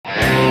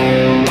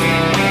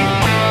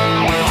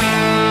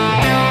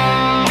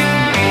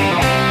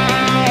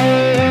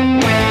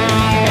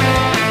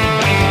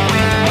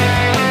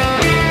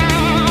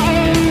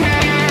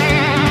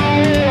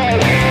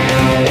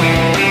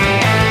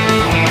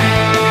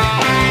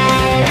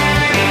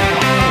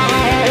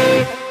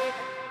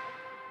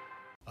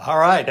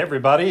right,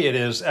 everybody. It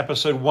is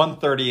episode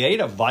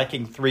 138 of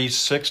Viking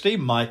 360.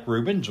 Mike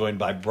Rubin, joined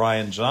by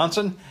Brian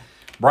Johnson.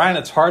 Brian,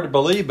 it's hard to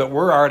believe, but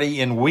we're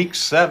already in week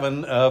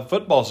 7 of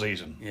football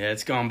season. Yeah,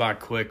 it's gone by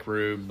quick,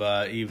 Rube.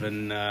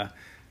 Even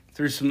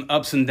through some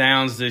ups and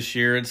downs this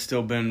year, it's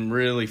still been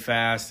really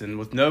fast. And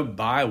with no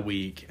bye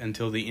week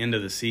until the end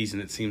of the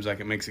season, it seems like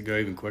it makes it go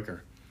even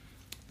quicker.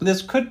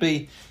 This could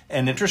be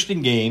an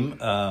interesting game.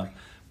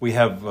 We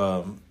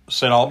have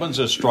St. Albans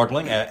is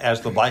struggling,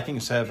 as the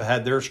Vikings have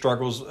had their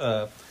struggles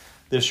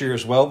this year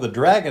as well. The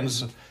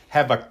Dragons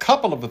have a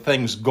couple of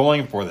things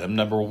going for them.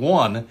 Number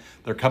one,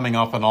 they're coming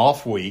off an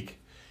off week.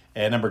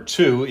 And number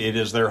two, it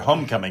is their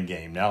homecoming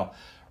game. Now,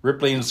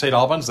 Ripley and St.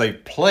 Albans,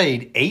 they've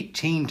played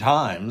 18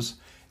 times,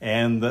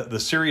 and the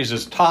series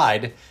is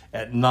tied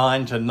at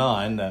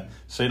 9-9.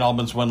 St.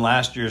 Albans won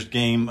last year's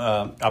game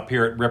up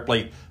here at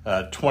Ripley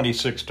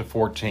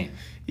 26-14.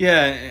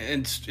 Yeah,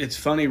 it's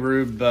funny,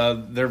 Rube.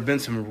 There have been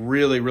some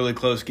really, really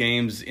close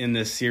games in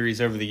this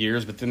series over the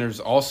years, but then there's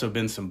also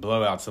been some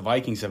blowouts. The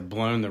Vikings have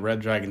blown the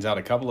Red Dragons out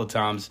a couple of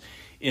times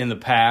in the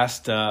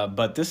past,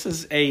 but this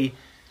is a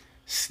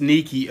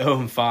sneaky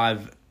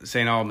 0-5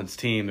 St. Albans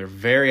team. They're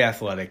very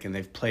athletic, and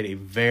they've played a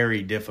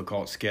very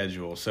difficult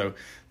schedule. So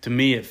to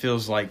me, it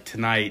feels like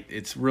tonight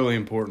it's really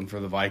important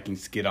for the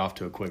Vikings to get off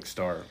to a quick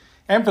start.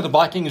 And for the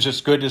Vikings, it's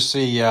good to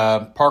see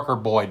Parker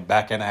Boyd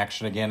back in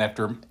action again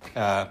after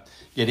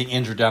getting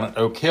injured down at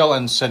Oak Hill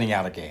and sitting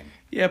out a game.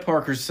 Yeah,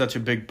 Parker's such a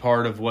big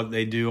part of what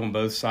they do on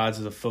both sides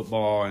of the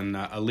football, and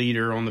a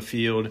leader on the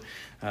field,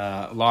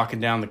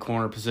 locking down the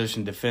corner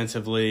position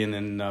defensively, and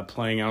then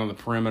playing out on the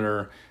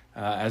perimeter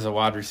as a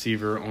wide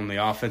receiver on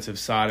the offensive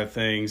side of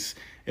things.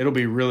 It'll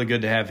be really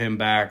good to have him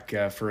back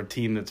for a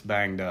team that's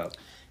banged up.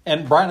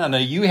 And, Brian, I know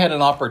you had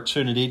an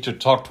opportunity to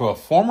talk to a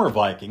former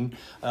Viking,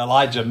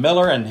 Elijah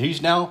Miller, and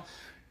he's now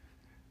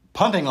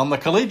punting on the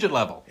collegiate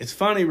level. It's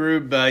funny,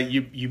 Rube,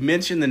 you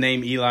mentioned the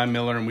name Eli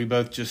Miller, and we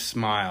both just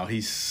smile.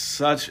 He's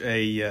such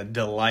a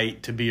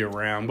delight to be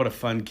around. What a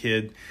fun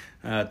kid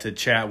to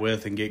chat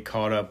with and get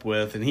caught up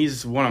with. And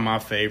he's one of my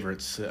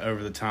favorites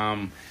over the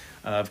time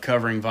of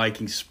covering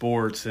Viking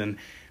sports. And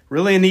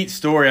really a neat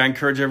story. I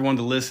encourage everyone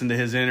to listen to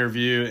his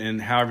interview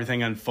and how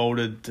everything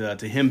unfolded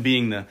to him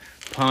being the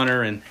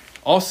punter, and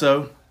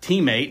also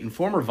teammate and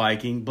former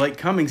Viking Blake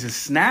Cummings is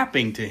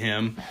snapping to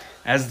him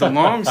as the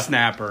long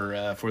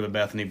snapper for the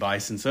Bethany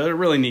Bison. So a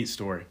really neat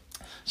story.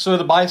 So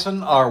the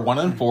Bison are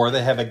 1-4.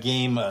 They have a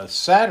game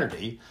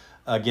Saturday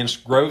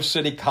against Grove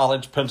City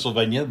College,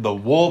 Pennsylvania, the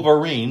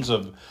Wolverines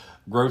of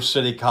Grove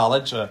City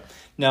College.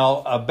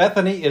 Now,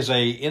 Bethany is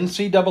a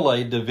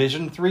NCAA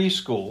Division III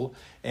school,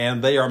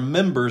 and they are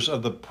members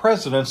of the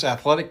President's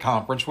Athletic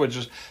Conference, which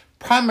is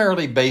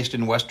primarily based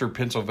in western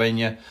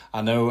Pennsylvania.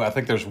 I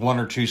think there's 1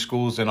 or 2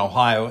 schools in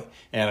Ohio,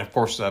 and of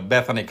course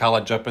Bethany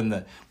College up in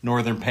the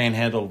northern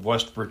panhandle of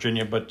West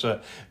Virginia,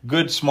 but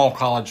good small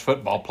college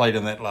football played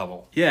in that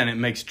level. Yeah, and it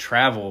makes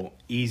travel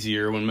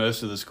easier when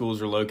most of the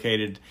schools are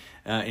located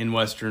in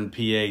western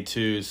PA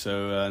too,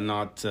 so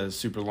not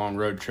super long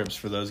road trips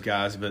for those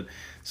guys, but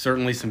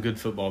certainly some good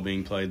football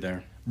being played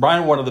there.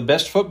 Brian, one of the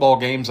best football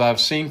games I've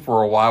seen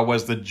for a while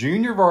was the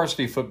junior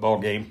varsity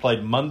football game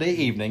played Monday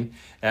evening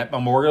at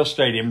Memorial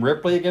Stadium,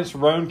 Ripley against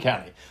Roane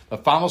County. The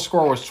final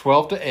score was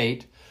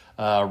 12-8.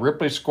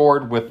 Ripley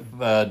scored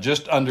with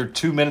just under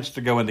 2 minutes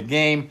to go in the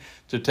game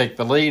to take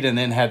the lead, and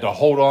then had to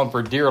hold on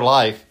for dear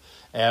life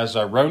as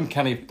Roane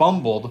County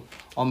fumbled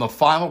on the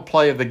final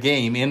play of the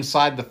game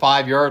inside the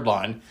 5-yard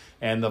line,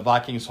 and the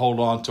Vikings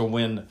hold on to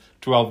win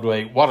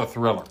 12-8. What a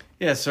thriller.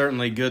 Yeah,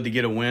 certainly good to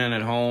get a win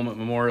at home at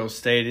Memorial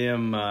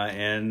Stadium.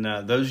 And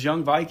those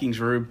young Vikings,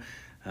 Rube,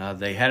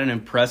 they had an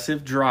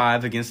impressive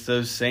drive against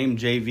those same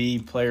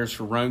JV players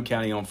for Roane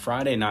County on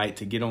Friday night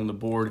to get on the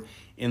board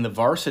in the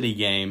varsity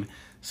game.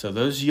 So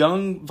those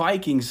young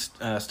Vikings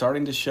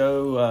starting to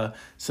show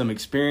some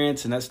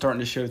experience, and that's starting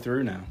to show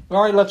through now.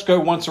 All right, let's go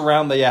once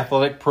around the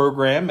athletic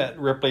program at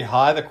Ripley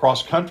High, the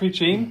cross-country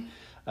team.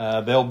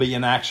 They'll be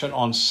in action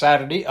on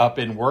Saturday up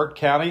in Wirt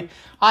County.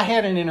 I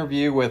had an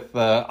interview with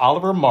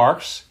Oliver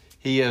Marks.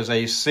 He is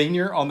a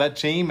senior on that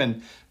team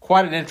and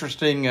quite an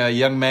interesting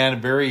young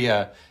man,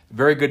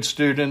 very good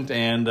student.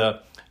 And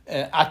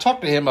I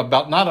talked to him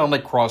about not only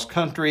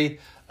cross-country,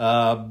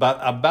 but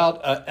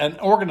about an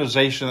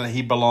organization that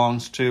he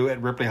belongs to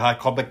at Ripley High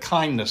called the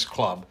Kindness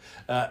Club.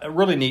 A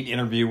really neat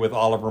interview with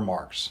Oliver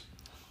Marks.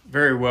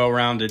 Very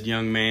well-rounded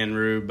young man,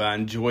 Rube. I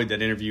enjoyed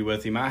that interview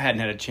with him. I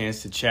hadn't had a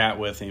chance to chat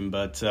with him,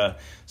 but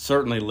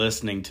certainly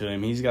listening to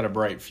him, he's got a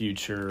bright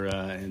future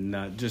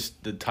and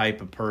just the type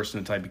of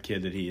person, the type of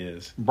kid that he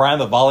is. Brian,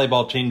 the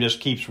volleyball team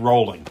just keeps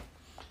rolling.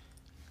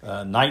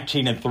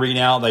 19-3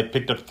 now. They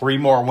picked up 3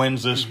 more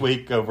wins this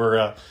week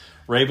over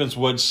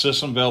Ravenswood,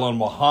 Sissonville, and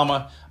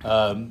Wahama.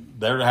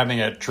 They're having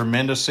a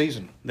tremendous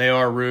season. They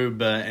are,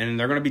 Rube, and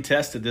they're going to be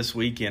tested this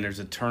weekend. There's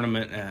a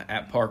tournament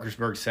at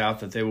Parkersburg South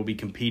that they will be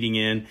competing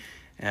in,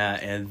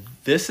 and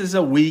this is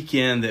a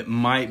weekend that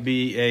might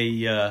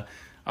be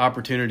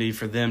opportunity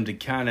for them to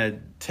kind of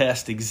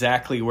test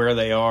exactly where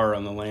they are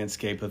on the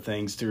landscape of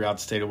things throughout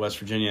the state of West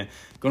Virginia.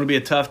 Going to be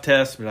a tough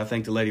test, but I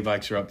think the Lady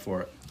Vikes are up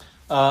for it.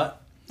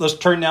 Let's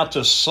turn now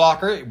to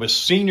soccer. It was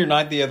senior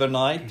night the other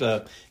night,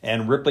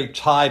 and Ripley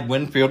tied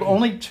Winfield.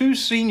 Only two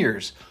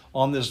seniors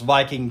on this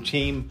Viking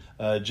team,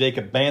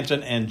 Jacob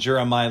Banton and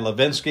Jeremiah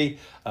Levinsky.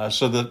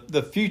 So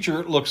the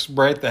future looks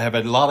bright. They have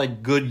a lot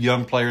of good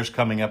young players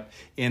coming up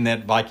in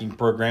that Viking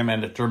program,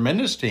 and a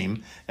tremendous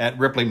team at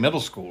Ripley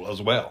Middle School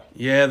as well.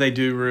 Yeah, they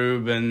do,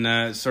 Rube,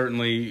 and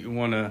certainly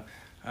want to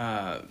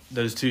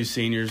those two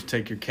seniors,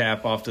 take your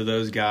cap off to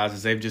those guys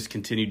as they've just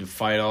continued to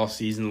fight all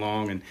season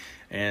long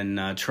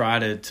and try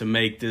to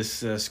make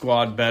this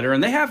squad better.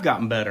 And they have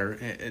gotten better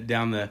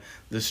down the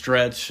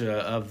stretch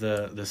of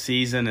the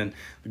season. And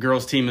the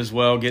girls' team as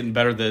well, getting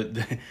better.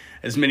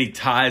 As many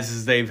ties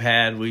as they've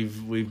had,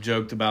 we've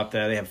joked about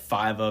that. They have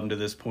 5 of them to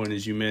this point,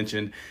 as you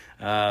mentioned.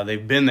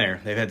 They've been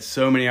there. They've had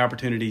so many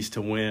opportunities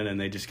to win,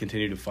 and they just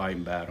continue to fight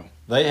and battle.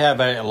 They have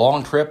a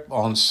long trip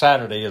on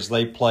Saturday as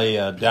they play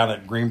down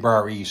at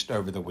Greenbrier East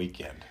over the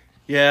weekend.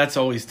 Yeah, it's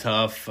always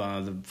tough.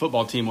 The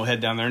football team will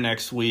head down there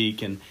next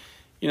week, and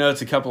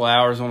it's a couple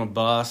hours on a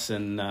bus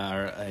and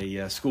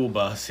a school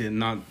bus, and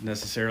not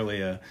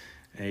necessarily a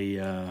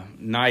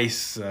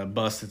nice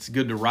bus that's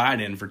good to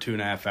ride in for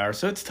 2.5 hours.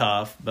 So it's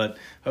tough, but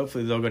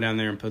hopefully they'll go down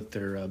there and put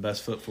their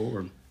best foot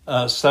forward.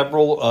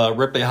 Several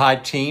Ripley High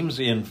teams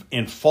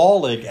in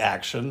fall league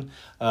action.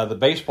 The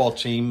baseball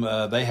team,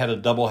 they had a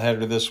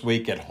doubleheader this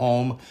week at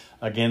home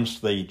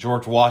against the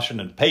George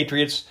Washington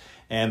Patriots,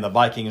 and the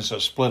Vikings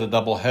split a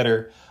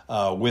doubleheader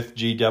with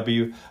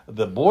GW.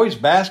 The boys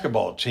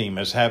basketball team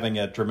is having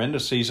a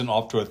tremendous season,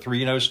 off to a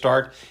 3-0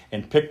 start,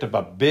 and picked up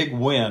a big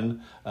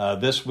win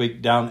this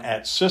week down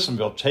at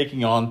Sissonville,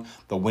 taking on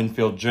the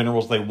Winfield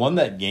Generals. They won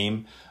that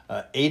game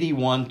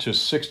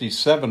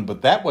 81-67,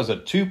 but that was a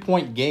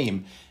 2-point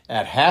game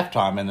at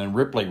halftime, and then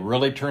Ripley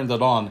really turned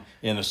it on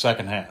in the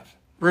second half.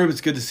 Rube, it's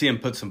good to see him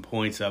put some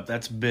points up.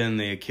 That's been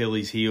the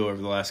Achilles heel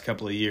over the last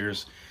couple of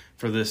years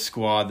for this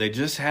squad. They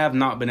just have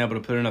not been able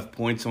to put enough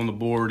points on the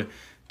board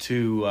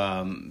to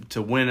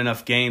win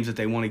enough games that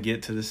they want to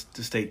get to the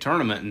state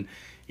tournament. And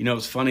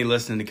it's funny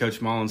listening to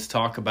Coach Mullins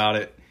talk about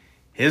it.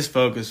 His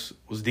focus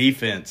was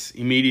defense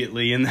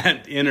immediately in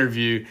that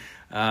interview.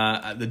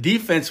 The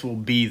defense will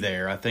be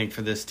there, I think,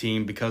 for this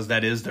team because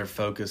that is their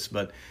focus.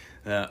 But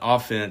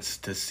offense,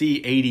 to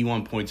see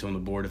 81 points on the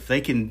board, if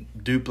they can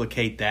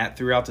duplicate that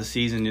throughout the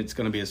season, it's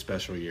going to be a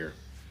special year.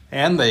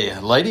 And the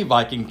Lady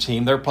Viking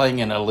team, they're playing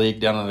in a league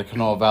down in the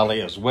Kanawha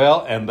Valley as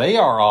well, and they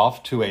are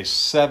off to a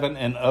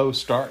 7-0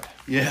 start.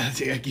 Yeah,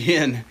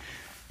 again,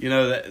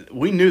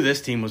 we knew this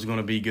team was going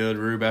to be good,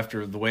 Rube,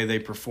 after the way they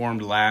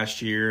performed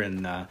last year,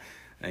 and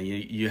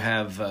you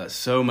have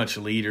so much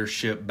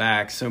leadership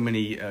back, so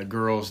many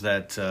girls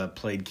that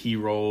played key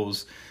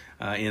roles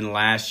in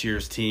last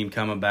year's team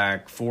coming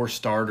back, 4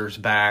 starters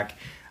back.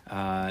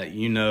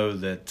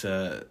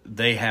 That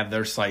they have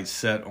their sights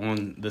set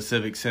on the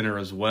Civic Center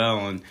as well.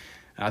 And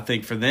I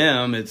think for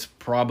them, it's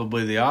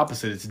probably the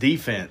opposite. It's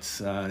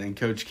defense. And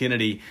Coach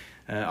Kennedy,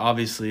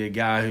 obviously a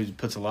guy who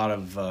puts a lot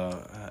of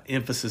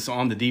emphasis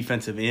on the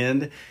defensive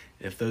end.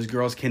 If those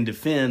girls can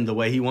defend the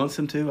way he wants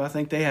them to, I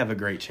think they have a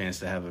great chance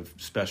to have a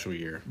special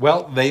year.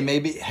 Well, they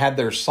maybe had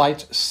their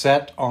sights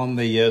set on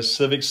the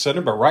Civic Center,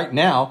 but right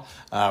now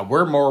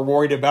we're more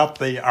worried about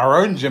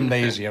our own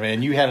gymnasium.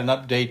 And you had an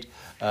update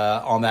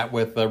on that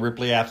with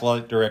Ripley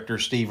Athletic Director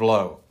Steve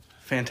Lowe.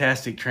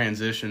 Fantastic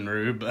transition,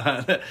 Rube.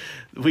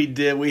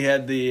 We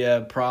had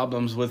the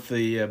problems with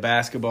the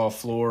basketball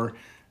floor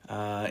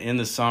in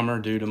the summer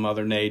due to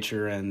Mother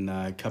Nature and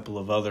a couple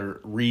of other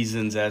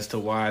reasons as to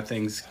why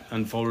things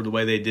unfolded the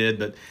way they did.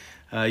 But,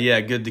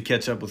 good to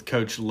catch up with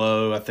Coach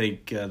Lowe. I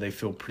think they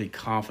feel pretty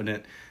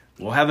confident.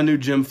 We'll have a new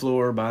gym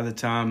floor by the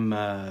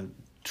time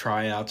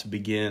tryouts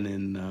begin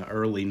in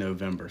early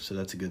November, so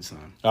that's a good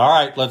sign. All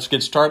right, let's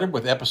get started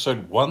with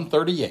episode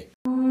 138.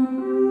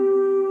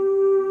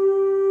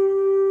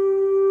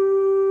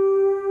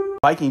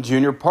 Viking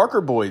junior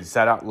Parker Boyd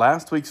sat out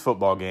last week's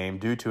football game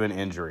due to an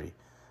injury,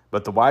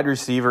 but the wide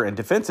receiver and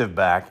defensive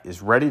back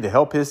is ready to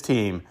help his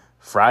team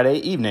Friday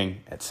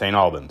evening at St.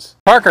 Albans.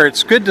 Parker,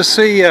 it's good to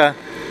see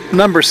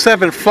number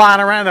 7 flying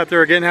around out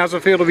there again. How's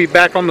it feel to be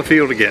back on the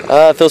field again?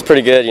 It feels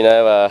pretty good,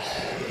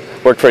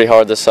 worked pretty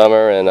hard this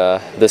summer and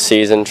this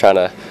season trying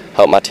to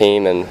help my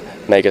team and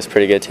make us a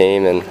pretty good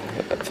team, and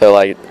I feel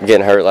like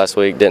getting hurt last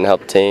week didn't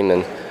help the team,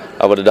 and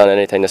I would have done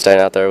anything to stay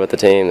out there with the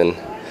team, and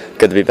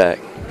good to be back.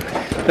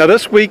 Now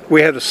this week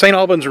we have the St.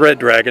 Albans Red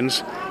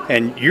Dragons,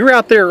 and you're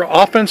out there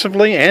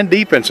offensively and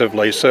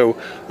defensively, so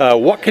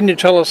what can you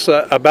tell us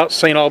about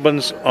St.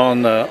 Albans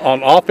on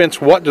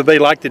offense? What do they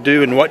like to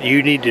do and what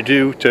you need to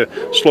do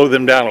to slow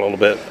them down a little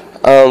bit?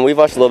 We've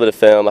watched a little bit of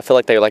film. I feel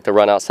like they like to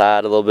run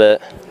outside a little bit.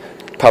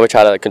 Probably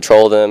try to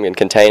control them and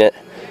contain it.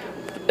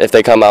 If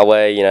they come my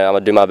way, I'm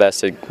going to do my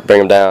best to bring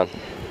them down.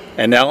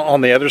 And now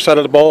on the other side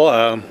of the ball?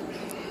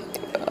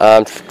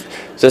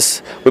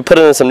 We put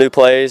in some new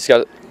plays,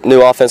 got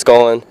new offense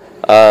going.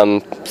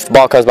 If the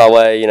ball comes my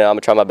way, I'm going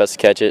to try my best to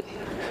catch it.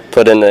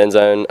 put in the end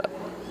zone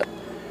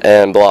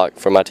and block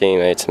for my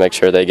teammates, make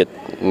sure they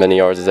get many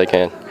yards as they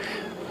can.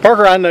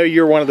 Parker, I know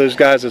you're one of those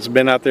guys that's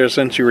been out there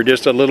since you were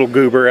just a little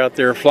goober out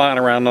there flying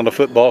around on the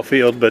football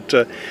field, but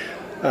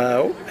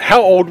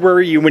how old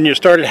were you when you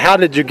started? How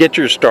did you get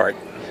your start?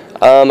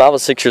 I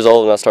was 6 years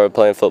old when I started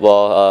playing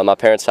football. My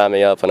parents signed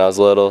me up when I was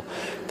little.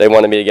 They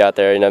wanted me to get out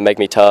there, make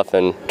me tough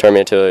and turn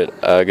me into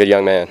a good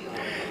young man.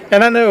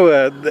 And I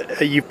know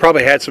you've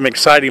probably had some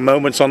exciting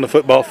moments on the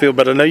football field,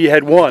 but I know you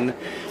had one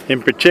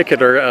in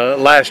particular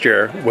last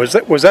year. Was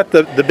that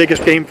the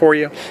biggest game for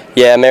you?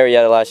 Yeah,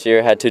 Marietta last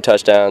year had 2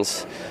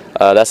 touchdowns.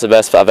 That's the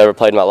best I've ever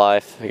played in my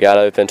life. I got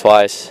open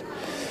twice.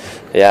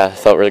 Yeah, it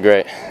felt really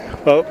great.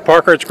 Well,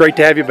 Parker, it's great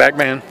to have you back,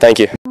 man. Thank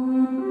you.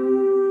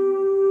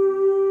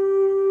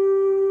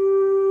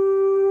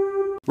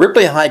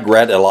 Ripley High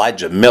grad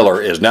Elijah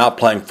Miller is now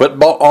playing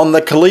football on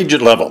the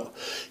collegiate level.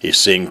 He's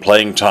seeing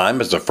playing time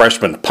as a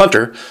freshman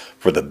punter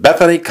for the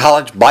Bethany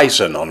College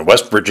Bison on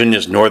West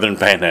Virginia's Northern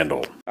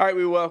Panhandle. All right,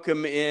 we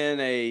welcome in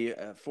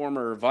a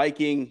former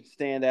Viking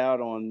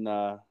standout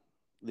on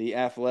the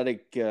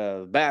athletic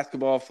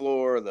basketball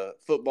floor, the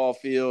football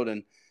field,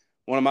 and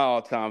one of my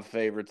all-time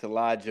favorites,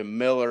 Elijah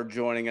Miller,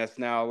 joining us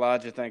now.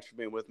 Elijah, thanks for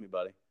being with me,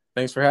 buddy.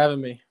 Thanks for having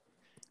me.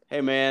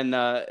 Hey,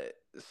 man,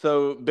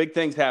 so big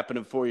things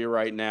happening for you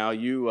right now.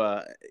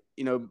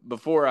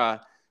 Before I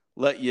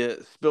let you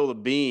spill the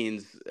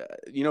beans,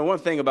 one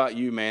thing about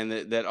you,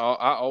 man, that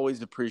I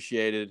always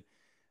appreciated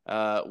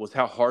was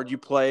how hard you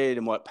played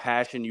and what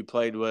passion you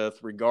played with,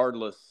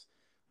 regardless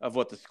of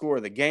what the score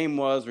of the game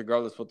was,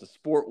 regardless what the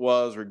sport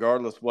was,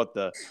 regardless what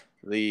the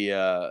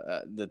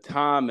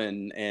time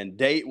and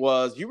date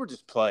was. You were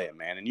just playing,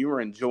 man, and you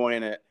were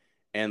enjoying it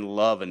and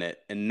loving it.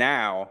 And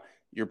now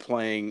you're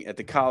playing at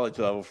the college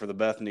level for the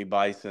Bethany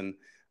Bison.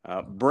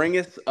 Bring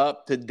us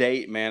up to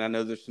date, man. I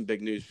know there's some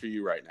big news for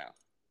you right now.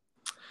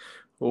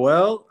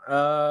 Well,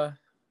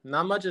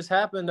 not much has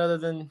happened other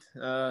than,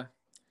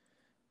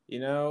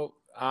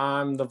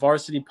 I'm the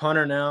varsity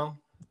punter now.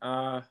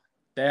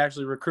 They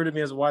actually recruited me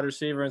as a wide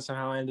receiver, and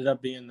somehow I ended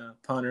up being the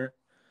punter.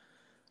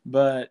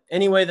 But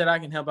any way that I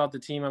can help out the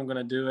team, I'm going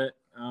to do it.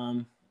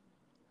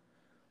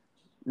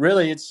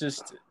 Really,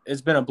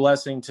 it's been a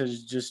blessing to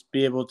just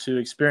be able to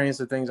experience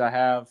the things I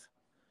have.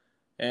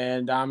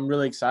 And I'm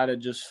really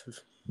excited just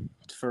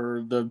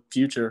for the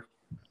future.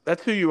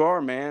 That's who you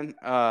are, man.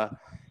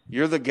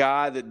 You're the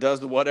guy that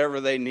does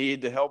whatever they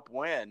need to help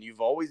win.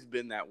 You've always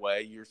been that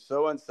way. You're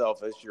so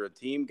unselfish. You're a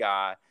team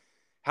guy.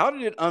 How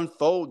did it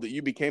unfold that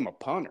you became a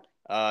punter?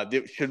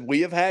 Should we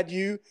have had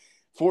you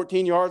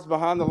 14 yards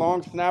behind the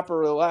long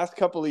snapper the last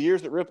couple of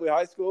years at Ripley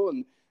High School,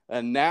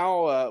 and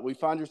now we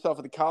find yourself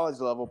at the college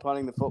level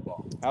punting the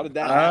football? How did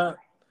that happen?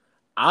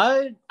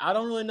 I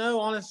don't really know,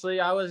 honestly.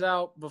 I was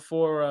out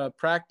before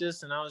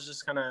practice, and I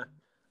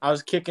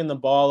was kicking the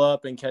ball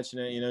up and catching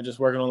it, just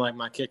working on like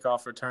my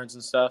kickoff returns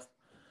and stuff.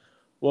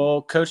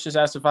 Well, coach just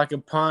asked if I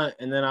could punt,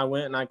 and then I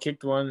went and I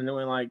kicked one, and it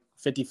went like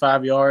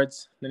 55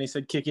 yards. Then he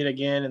said kick it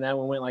again, and that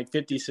one went like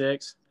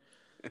 56.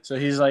 So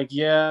he's like,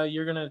 yeah,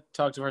 you're going to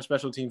talk to our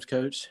special teams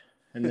coach.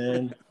 And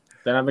then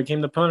I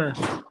became the punter.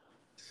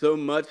 So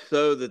much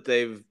so that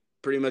they've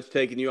pretty much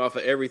taken you off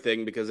of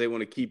everything because they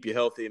want to keep you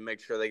healthy and make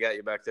sure they got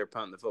you back there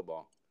punting the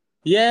football.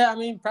 Yeah, I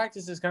mean,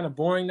 practice is kind of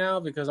boring now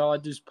because all I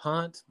do is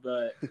punt.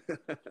 But,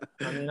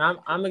 I mean,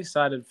 I'm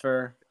excited.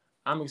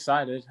 I'm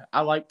excited.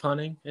 I like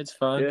punting. It's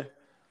fun. Yeah.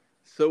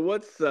 So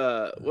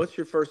what's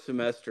your first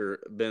semester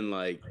been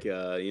like?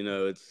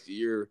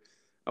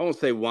 I won't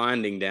say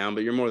winding down,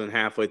 but you're more than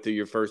halfway through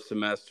your first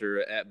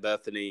semester at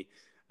Bethany.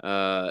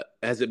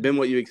 Has it been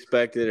what you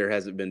expected, or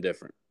has it been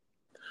different?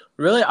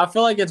 Really, I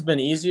feel like it's been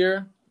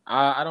easier.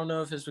 I don't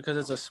know if it's because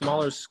it's a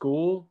smaller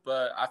school,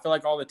 but I feel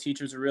like all the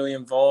teachers are really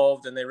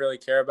involved and they really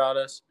care about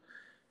us.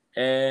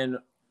 And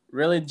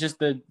really just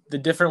the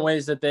different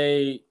ways that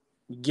they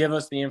give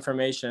us the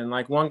information.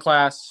 Like one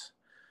class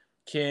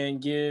can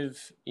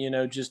give,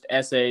 just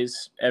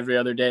essays every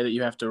other day that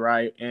you have to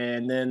write.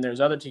 And then there's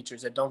other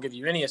teachers that don't give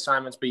you any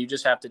assignments, but you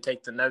just have to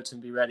take the notes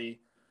and be ready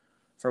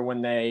for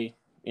when they,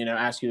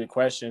 ask you the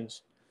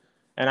questions.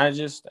 And I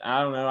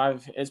don't know.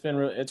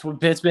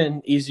 It's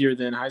been easier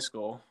than high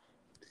school.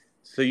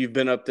 So you've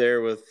been up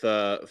there with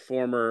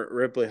former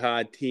Ripley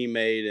High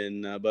teammate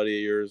and buddy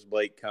of yours,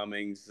 Blake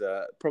Cummings.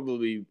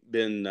 Probably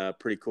been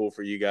pretty cool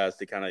for you guys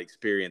to kind of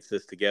experience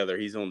this together.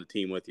 He's on the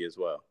team with you as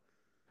well.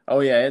 Oh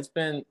yeah, it's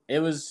been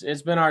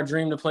our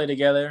dream to play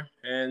together,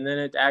 and then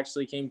it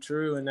actually came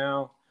true, and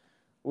now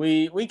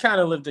we kind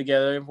of live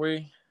together.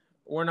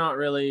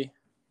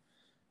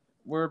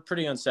 We're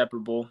pretty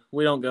inseparable.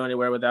 We don't go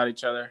anywhere without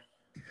each other.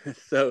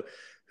 So,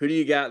 who do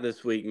you got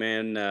this week,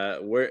 man?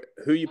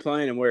 Who you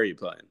playing and where are you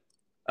playing?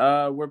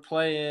 We're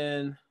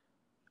playing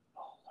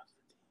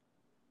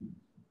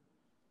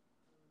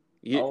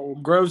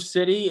Grove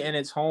City, and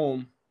it's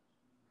home.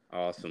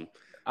 Awesome.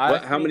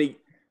 How many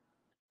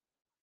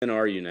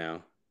are you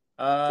now?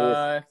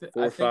 I think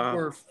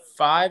we're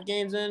 5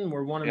 games in.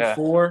 We're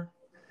 1-4.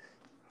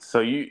 So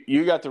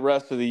you got the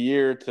rest of the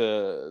year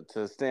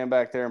to stand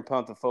back there and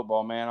punt the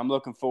football, man. I'm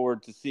looking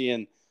forward to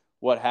seeing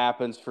what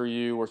happens for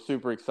you. We're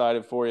super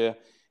excited for you,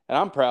 and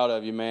I'm proud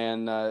of you,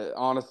 man.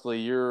 Honestly,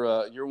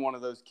 you're one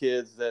of those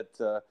kids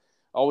that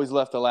always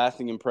left a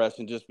lasting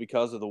impression just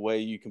because of the way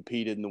you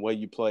competed and the way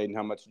you played and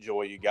how much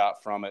joy you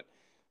got from it.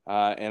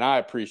 And I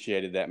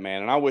appreciated that,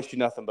 man. And I wish you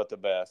nothing but the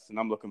best. And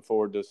I'm looking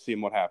forward to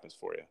seeing what happens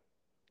for you.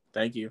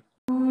 Thank you.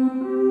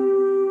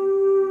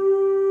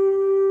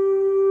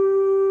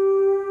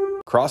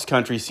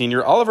 Cross-country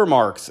senior Oliver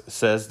Marks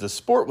says the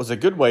sport was a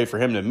good way for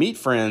him to meet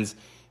friends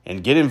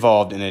and get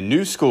involved in a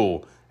new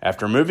school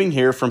after moving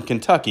here from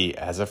Kentucky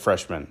as a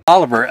freshman.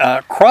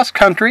 Oliver, cross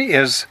country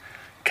is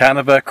kind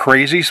of a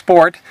crazy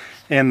sport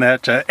in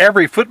that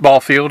every football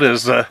field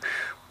is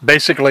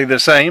basically the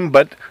same,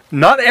 but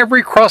not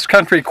every cross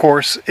country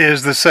course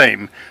is the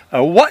same.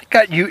 What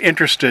got you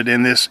interested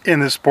in this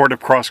sport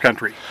of cross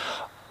country?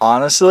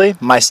 Honestly,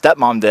 my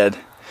stepmom did.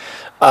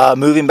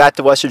 Moving back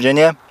to West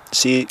Virginia,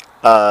 she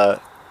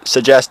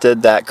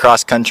suggested that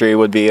cross country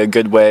would be a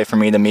good way for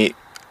me to meet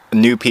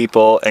new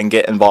people and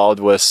get involved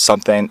with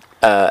something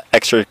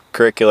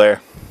extracurricular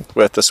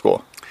with the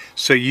school.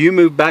 So you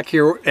moved back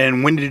here,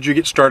 and when did you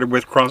get started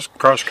with cross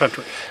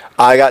country?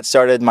 I got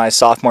started my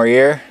sophomore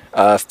year.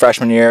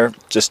 Freshman year,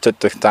 just took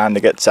the time to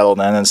get settled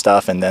in and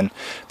stuff, and then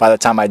by the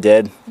time I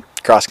did,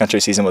 cross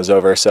country season was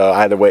over, so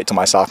I had to wait till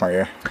my sophomore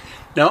year.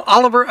 Now,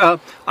 Oliver,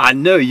 I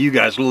know you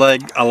guys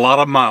legged a lot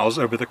of miles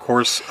over the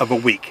course of a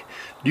week.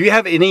 Do you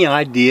have any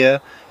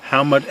idea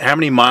how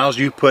many miles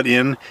you put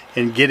in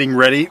getting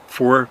ready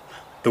for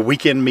the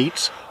weekend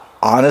meets?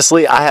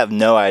 Honestly, I have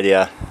no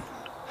idea.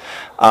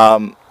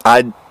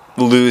 I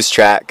lose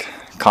track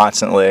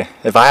constantly.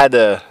 If I had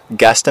to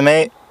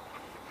guesstimate,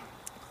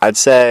 I'd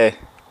say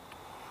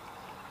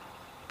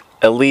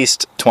at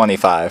least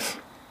 25.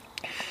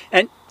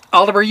 And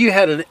Oliver, you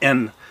had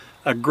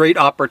a great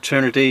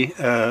opportunity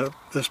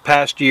this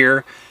past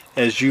year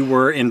as you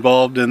were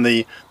involved in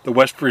the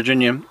West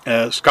Virginia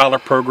Scholar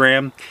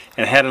Program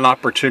and had an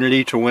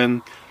opportunity to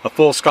win a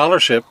full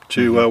scholarship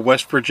to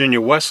West Virginia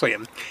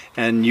Wesleyan.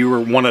 And you were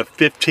one of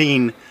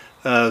 15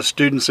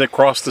 students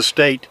across the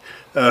state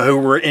who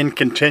were in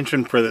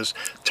contention for this.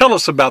 Tell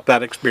us about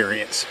that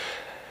experience.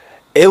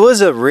 It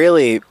was a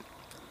really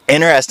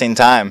interesting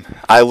time.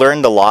 I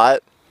learned a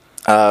lot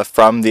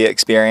from the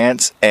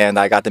experience, and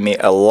I got to meet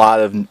a lot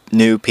of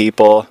new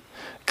people,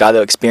 got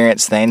to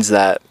experience things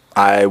that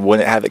I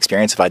wouldn't have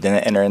experienced if I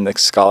didn't enter in the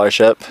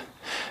scholarship.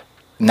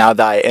 Now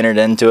that I entered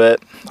into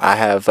it, I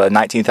have a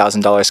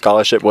 $19,000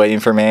 scholarship waiting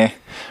for me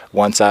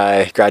once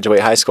I graduate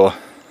high school.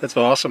 That's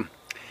awesome.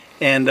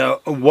 And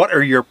what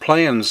are your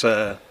plans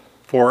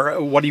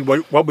for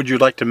what would you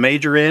like to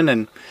major in,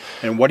 and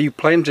what do you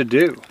plan to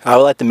do? I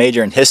would like to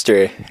major in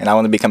history, and I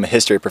want to become a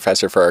history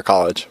professor for our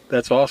college.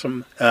 That's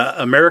awesome.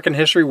 American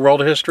history, world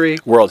history?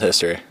 World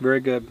history. Very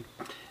good.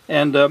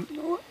 And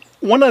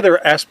one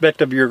other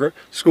aspect of your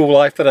school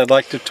life that I'd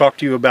like to talk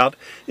to you about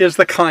is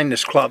the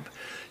Kindness Club.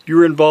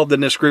 You're involved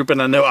in this group,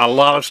 and I know a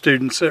lot of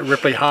students at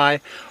Ripley High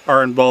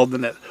are involved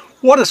in it.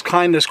 What is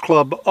Kindness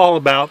Club all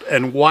about,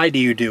 and why do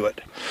you do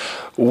it?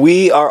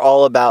 We are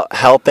all about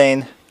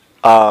helping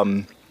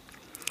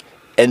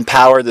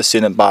empower the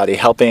student body,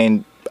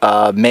 helping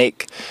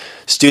make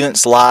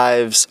students'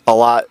 lives a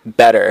lot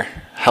better,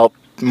 help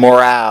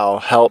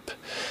morale,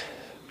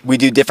 we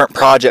do different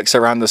projects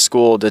around the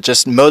school to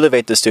just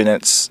motivate the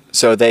students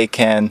so they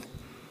can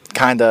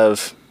kind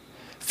of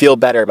feel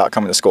better about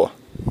coming to school.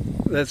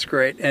 That's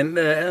great.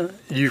 And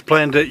you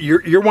plan to,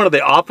 you're one of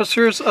the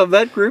officers of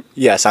that group?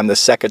 Yes, I'm the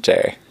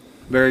secretary.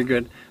 Very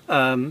good.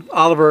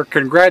 Oliver,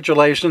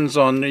 congratulations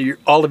on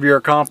all of your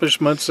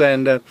accomplishments,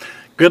 and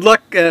good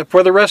luck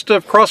for the rest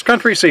of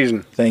cross-country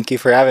season. Thank you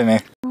for having me.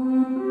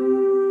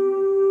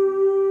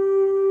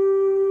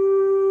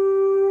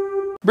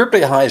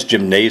 Ripley High's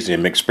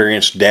gymnasium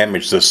experienced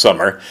damage this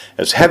summer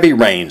as heavy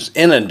rains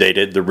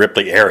inundated the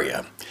Ripley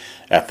area.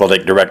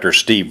 Athletic Director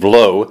Steve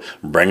Lowe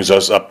brings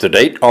us up to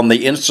date on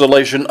the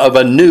installation of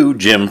a new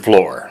gym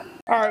floor.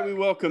 All right, we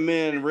welcome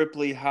in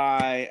Ripley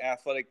High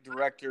Athletic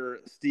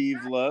Director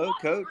Steve Lowe.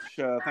 Coach,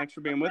 thanks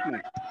for being with me.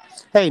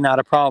 Hey, not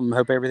a problem.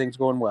 Hope everything's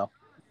going well.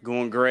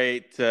 Going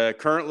great.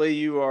 Currently,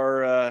 you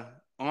are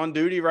on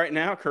duty right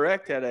now,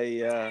 correct, at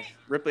a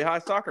Ripley High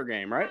soccer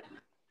game, right?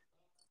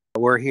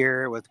 We're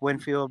here with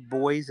Winfield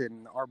boys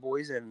and our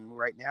boys, and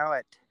right now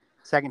at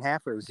second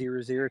half, we're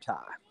 0-0 tie.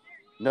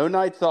 No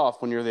nights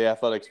off when you're the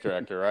athletics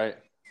director, right?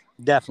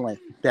 Definitely.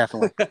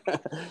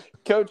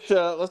 Coach,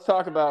 let's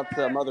talk about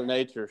Mother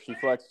Nature. She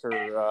flexed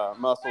her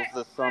muscles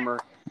this summer,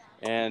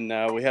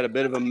 and we had a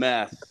bit of a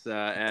mess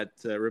at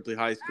Ripley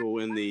High School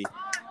in the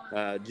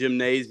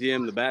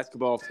gymnasium. The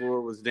basketball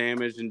floor was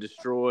damaged and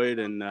destroyed,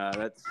 and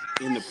that's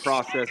in the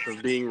process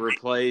of being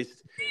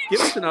replaced.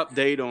 Give us an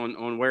update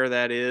on where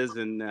that is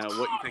and what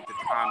you think the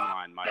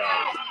timeline might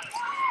be.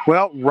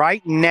 Well,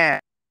 right now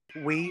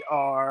we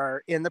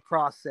are in the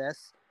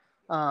process.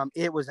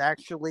 It was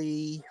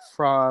actually,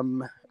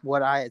 from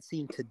what I had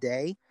seen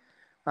today,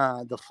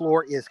 the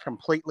floor is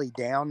completely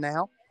down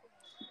now.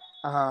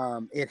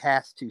 It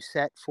has to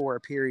set for a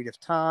period of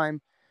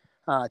time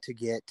to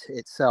get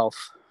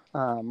itself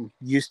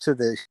used to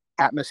the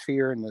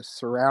atmosphere and the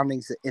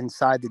surroundings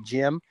inside the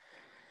gym.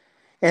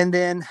 And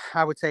then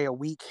I would say a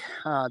week,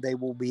 they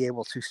will be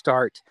able to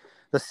start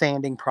the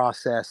sanding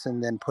process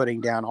and then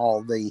putting down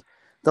all the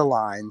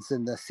lines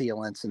and the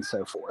sealants and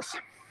so forth.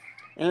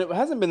 And it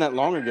hasn't been that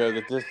long ago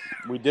that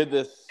we did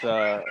this,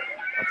 I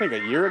think a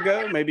year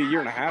ago, maybe a year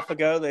and a half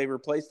ago, they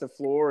replaced the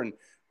floor and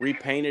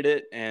repainted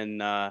it.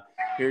 And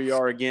here you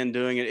are again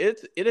doing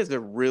it. It is a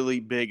really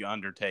big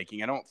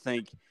undertaking. I don't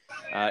think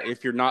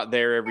if you're not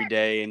there every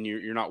day and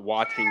you're not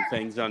watching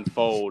things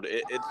unfold,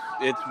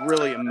 it's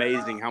really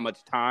amazing how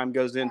much time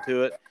goes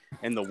into it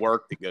and the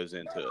work that goes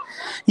into it.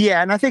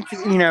 Yeah, and I think,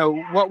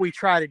 what we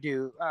try to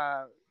do,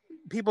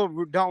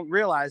 people don't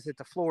realize that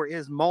the floor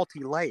is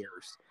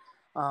multi-layers.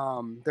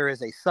 There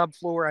is a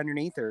subfloor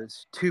underneath.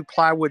 There's 2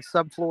 plywood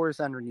subfloors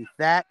underneath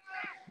that,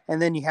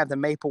 and then you have the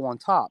maple on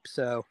top.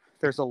 So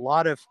there's a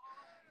lot of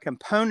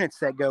components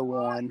that go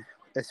on,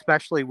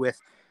 especially with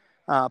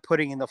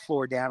putting in the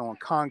floor down on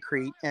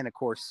concrete, and of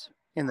course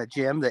in the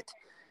gym that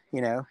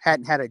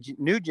hadn't had a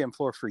new gym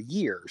floor for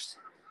years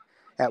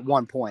at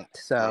one point.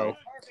 So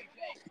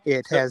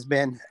it has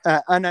been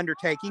an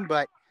undertaking,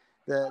 but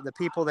the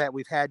people that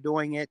we've had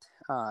doing it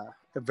are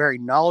very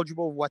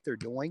knowledgeable of what they're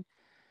doing,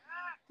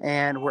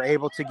 and we're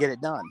able to get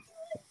it done.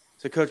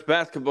 So, Coach,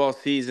 basketball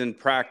season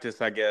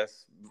practice, I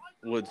guess,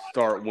 would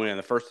start when?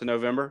 The 1st of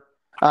November?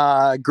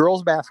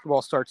 Girls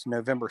basketball starts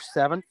November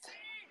 7th,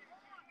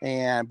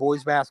 and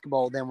boys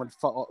basketball then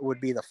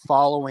would be the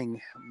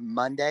following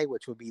Monday,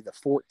 which would be the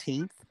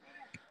 14th.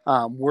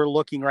 We're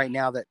looking right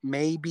now that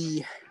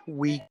maybe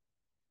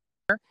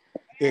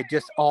it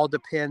just all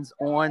depends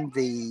on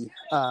the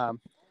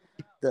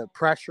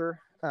pressure.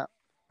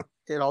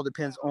 It all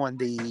depends on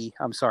the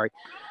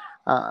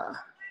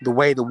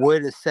way the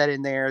wood is set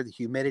in there, the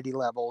humidity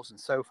levels and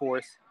so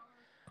forth,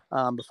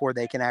 before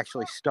they can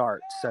actually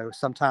start. So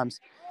sometimes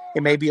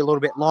it may be a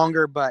little bit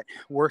longer, but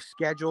we're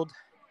scheduled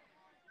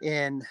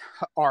in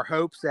our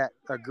hopes that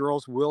our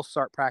girls will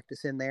start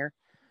practice in there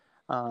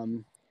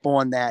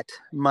on that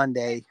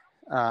Monday,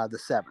 the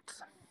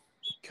 7th.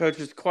 Coach,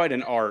 it's quite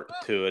an art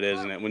to it,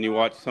 isn't it? When you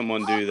watch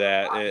someone do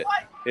that,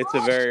 it's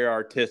a very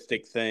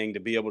artistic thing to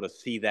be able to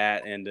see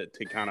that and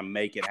to kind of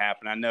make it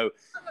happen. I know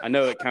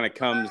it kind of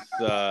comes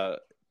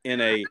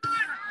in a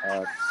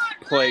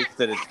place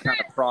that it's kind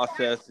of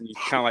processed and you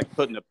kind of like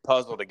putting a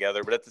puzzle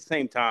together, but at the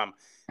same time,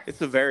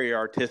 it's a very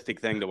artistic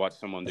thing to watch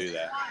someone do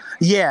that.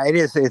 Yeah, it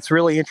is. It's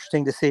really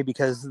interesting to see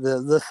because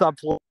the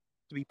subfloor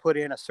to be put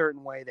in a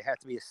certain way. There has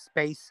to be a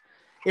space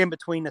in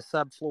between the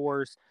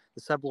subfloors.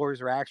 The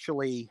subfloors are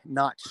actually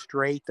not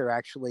straight. They're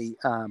actually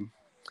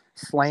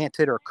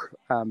slanted or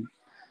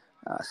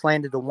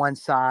slanted to one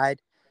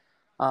side.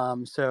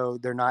 So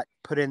they're not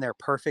put in there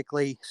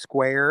perfectly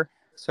square.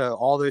 So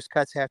all those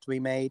cuts have to be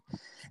made.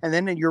 And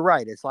then you're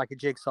right. It's like a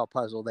jigsaw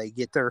puzzle. They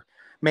get their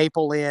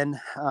maple in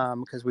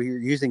because we're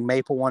using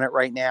maple on it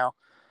right now.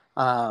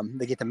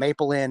 They get the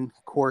maple in,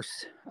 of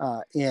course,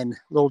 in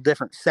little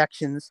different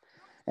sections.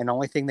 And the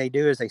only thing they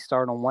do is they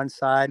start on one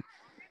side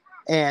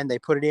and they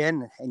put it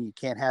in, and you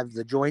can't have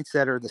the joints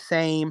that are the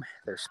same.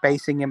 There's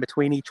spacing in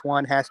between each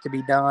one has to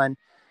be done.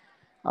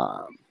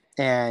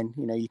 And,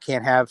 you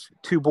can't have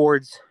 2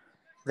 boards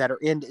that are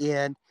end to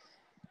end.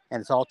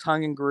 And it's all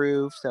tongue and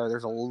groove. So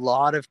there's a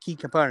lot of key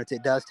components.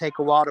 It does take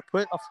a while to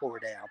put a floor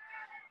down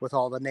with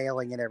all the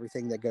nailing and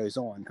everything that goes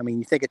on. I mean,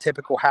 you think a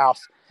typical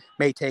house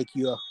may take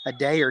you a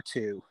day or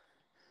 2,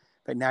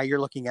 but now you're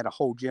looking at a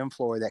whole gym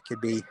floor that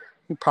could be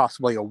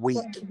possibly a week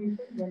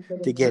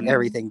to get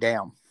everything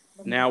down.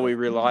 Now we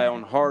rely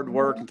on hard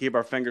work and keep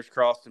our fingers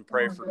crossed and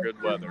pray for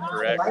good weather,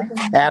 correct?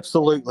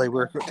 Absolutely.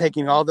 We're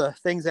taking all the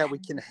things that we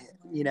can,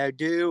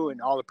 do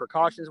and all the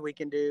precautions we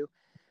can do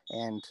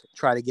and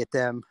try to get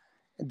them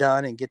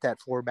done and get that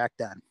floor back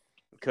done.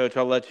 Coach,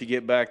 I'll let you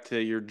get back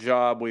to your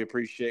job. We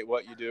appreciate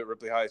what you do at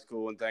Ripley High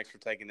School, and thanks for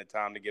taking the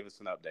time to give us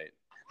an update.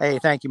 Hey,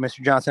 thank you,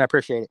 Mr. Johnson. I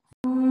appreciate it.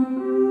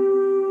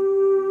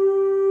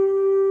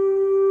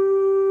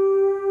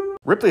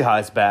 Ripley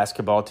High's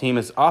basketball team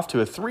is off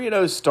to a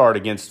 3-0 start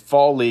against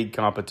fall league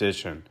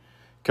competition.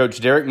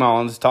 Coach Derek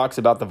Mullins talks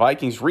about the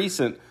Vikings'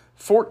 recent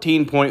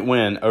 14-point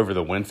win over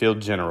the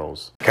Winfield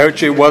Generals.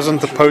 Coach, it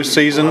wasn't the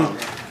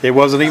postseason. It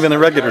wasn't even the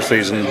regular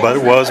season, but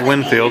it was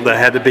Winfield. That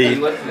had to be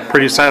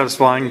pretty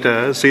satisfying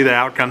to see the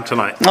outcome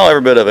tonight. Oh,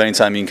 every bit of it.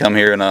 Anytime you can come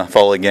here in a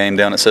fall league game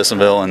down at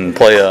Sissonville and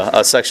play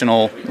a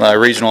sectional,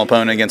 regional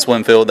opponent against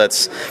Winfield,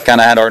 that's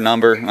kind of had our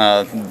number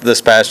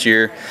this past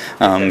year.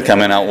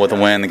 Coming out with a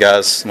win,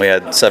 we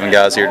had 7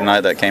 guys here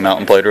tonight that came out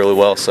and played really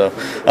well. So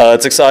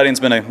it's exciting.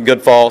 It's been a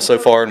good fall so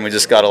far, and we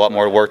just got a lot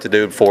more work to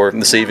do before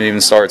the season even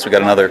starts. We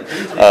got another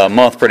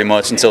month pretty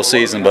much until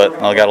season,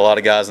 but I got a lot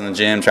of guys in the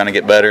gym trying to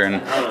get better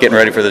and getting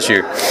ready for this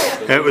year.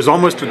 It was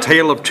almost a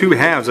tale of 2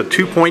 halves, a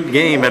 2-point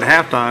game at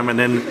halftime, and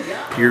then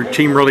your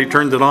team really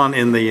turned it on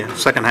in the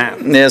second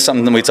half. Yeah,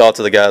 something that we talked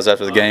to the guys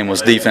after the game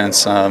was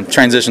defense.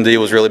 Transition D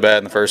was really bad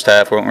in the first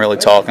half. We weren't really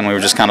talking. We were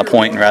just kind of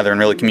pointing rather than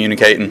really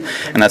communicating,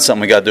 and that's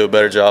something we got to do a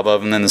better job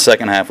of. And then the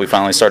second half, we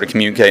finally started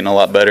communicating a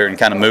lot better and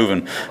kind of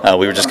moving.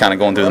 We were just kind of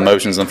going through the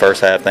motions in the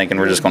first half, thinking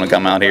we're just going to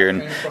come out here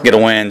and get a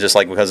win, just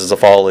like because it's a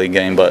fall league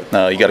game. But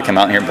you got to come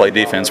out here and play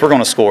defense. We're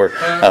going to score,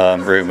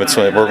 Rube.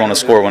 We're going to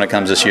score when it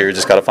comes this year.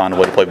 Just got to find a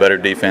way to play better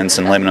defense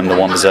and limit them to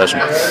one possession.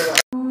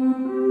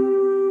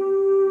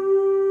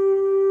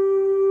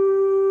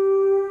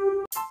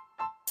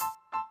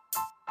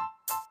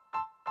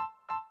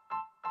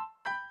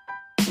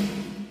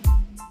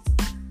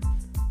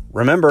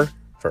 Remember,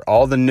 for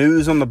all the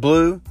news on the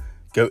Blue,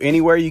 go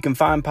anywhere you can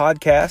find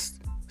podcasts,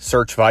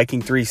 search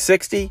Viking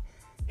 360,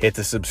 hit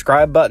the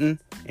subscribe button,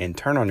 and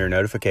turn on your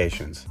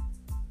notifications.